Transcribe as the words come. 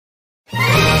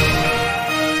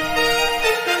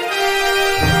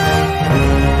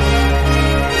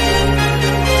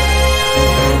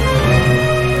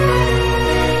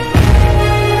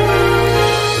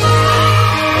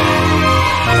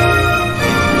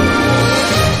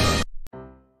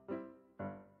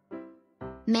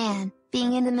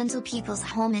Living in the mental people's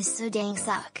home is so dang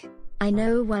suck. I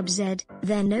know, Wubbzey,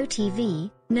 there no TV,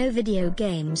 no video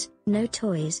games, no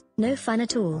toys, no fun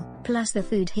at all, plus the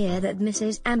food here that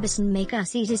Mrs Amberson make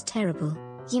us eat is terrible.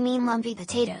 You mean lumpy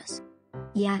potatoes?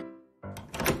 Yeah.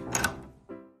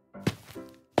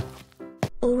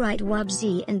 Alright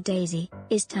Wubbzey and Daizy,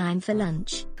 it's time for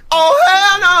lunch. Oh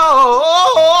hell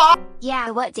no! Yeah,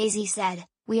 what Daisy said,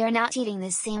 we are not eating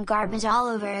this same garbage all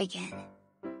over again.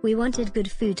 We wanted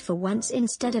good food for once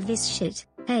instead of this shit.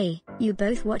 Hey, you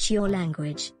both watch your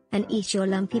language, and eat your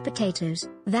lumpy potatoes,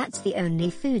 that's the only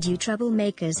food you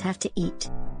troublemakers have to eat.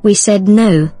 We said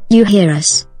no, you hear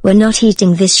us, we're not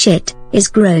eating this shit, it's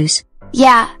gross.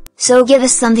 Yeah, so give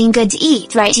us something good to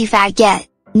eat, right you faggot?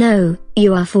 No,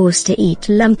 you are forced to eat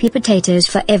lumpy potatoes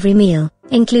for every meal,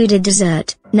 included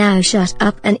dessert. Now shut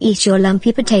up and eat your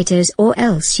lumpy potatoes or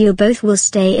else you both will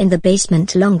stay in the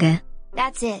basement longer.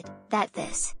 That's it,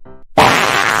 this.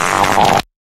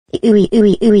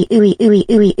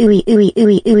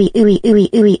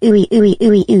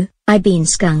 I've been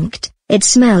skunked. It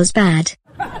smells bad.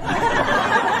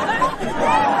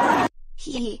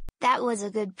 Hee, that was a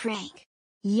good prank.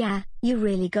 Yeah, you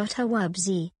really got her,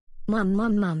 Wubbzey.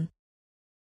 Mum.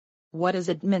 What is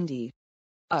it, Mindy?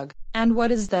 Ugh, and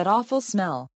what is that awful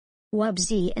smell?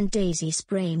 Wubbzey and Daizy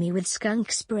spray me with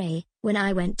skunk spray. When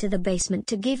I went to the basement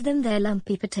to give them their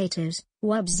lumpy potatoes,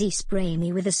 Wubbzey spray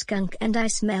me with a skunk and I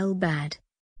smell bad.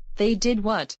 They did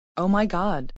what? Oh my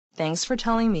god, thanks for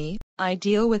telling me, I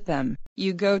deal with them.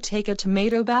 You go take a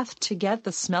tomato bath to get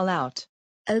the smell out.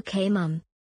 Okay, Mum.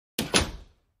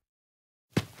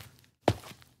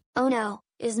 Oh no,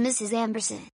 is Mrs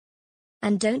Amberson?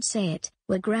 And don't say it,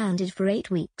 we're grounded for 8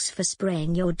 weeks for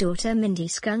spraying your daughter Mindy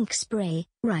skunk spray,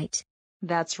 right?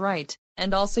 That's right,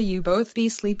 and also you both be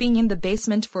sleeping in the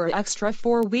basement for extra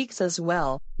 4 weeks as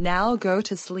well. Now go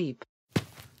to sleep.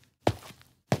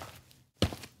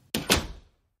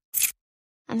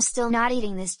 I'm still not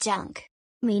eating this junk.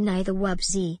 Me neither,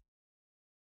 Wubbzey.